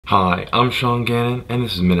Hi, I'm Sean Gannon, and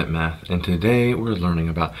this is Minute Math, and today we're learning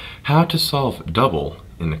about how to solve double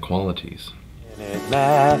inequalities. Minute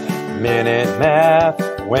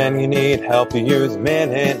Math, when you need help you use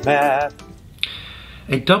Minute Math.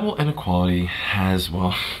 A double inequality has,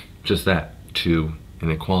 well, just that, two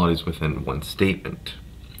inequalities within one statement.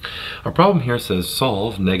 Our problem here says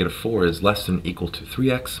solve -4 is less than or equal to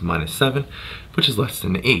 3x minus 7, which is less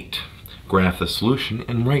than 8. Graph the solution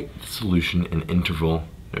and write the solution in interval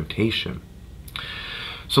notation.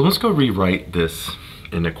 So let's go rewrite this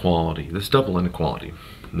inequality, this double inequality.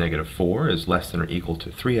 -4 is less than or equal to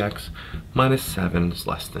 3x minus 7 is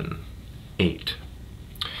less than 8.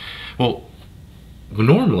 Well,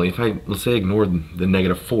 normally, if I, let's say, ignore the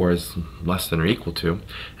 -4 is less than or equal to,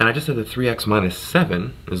 and I just said that 3x minus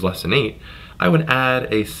 7 is less than 8, I would add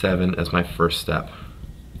a 7 as my first step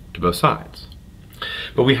to both sides.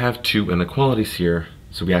 But we have two inequalities here,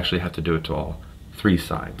 so we actually have to do it to all three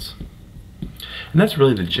sides. And that's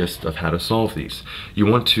really the gist of how to solve these. You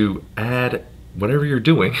want to add whatever you're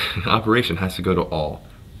doing, operation has to go to all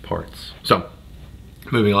parts. So,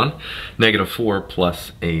 moving on, -4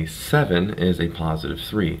 plus a 7 is a positive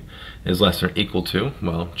 3. Is less than or equal to,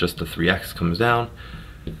 well, just the 3x comes down,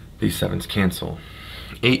 these 7's cancel.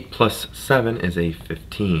 8 plus 7 is a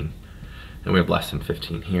 15, and we have less than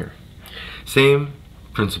 15 here. Same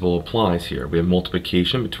principle applies here. We have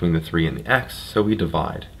multiplication between the 3 and the x, so we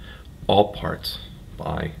divide all parts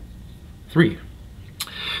by 3.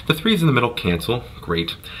 The 3's in the middle cancel,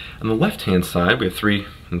 great. On the left-hand side, we have 3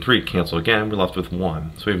 and 3 cancel again, we're left with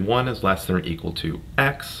 1. So we have 1 is less than or equal to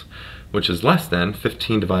x, which is less than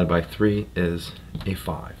 15 divided by 3 is a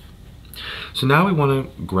 5. So now we want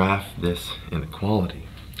to graph this inequality.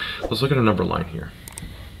 Let's look at a number line here.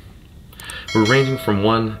 We're ranging from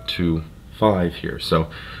 1 to 5 here. So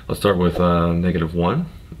let's start with -1,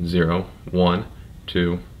 0, 1,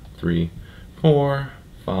 2, 3, 4,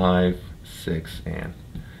 5, 6, and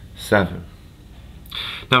 7.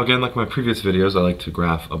 Now again, like my previous videos, I like to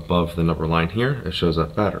graph above the number line here. It shows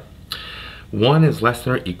up better. 1 is less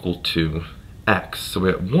than or equal to x. So we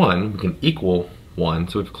have 1, we can equal 1,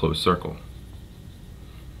 so we have a closed circle.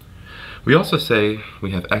 We also say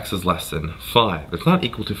we have x is less than 5. It's not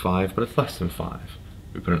equal to 5, but it's less than 5.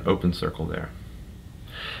 We put an open circle there.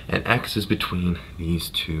 And x is between these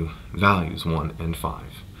two values, 1 and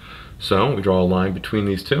 5. So we draw a line between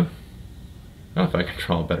these two. I don't know if I can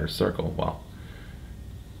draw a better circle. Well,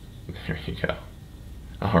 there you go.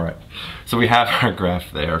 Alright, so we have our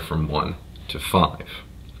graph there from 1 to 5.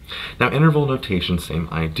 Now interval notation, same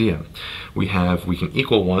idea. We can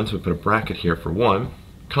equal 1, so we put a bracket here for 1,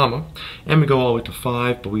 comma, and we go all the way to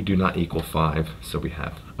 5, but we do not equal 5, so we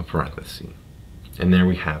have a parenthesis. And there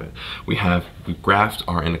we have it. We graphed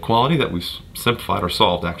our inequality that we simplified or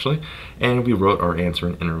solved actually, and we wrote our answer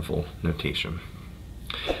in interval notation.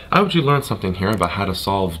 I hope you learned something here about how to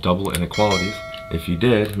solve double inequalities. If you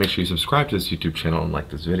did, make sure you subscribe to this YouTube channel and like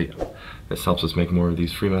this video. This helps us make more of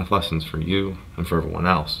these free math lessons for you and for everyone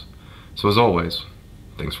else. So as always,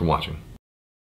 thanks for watching.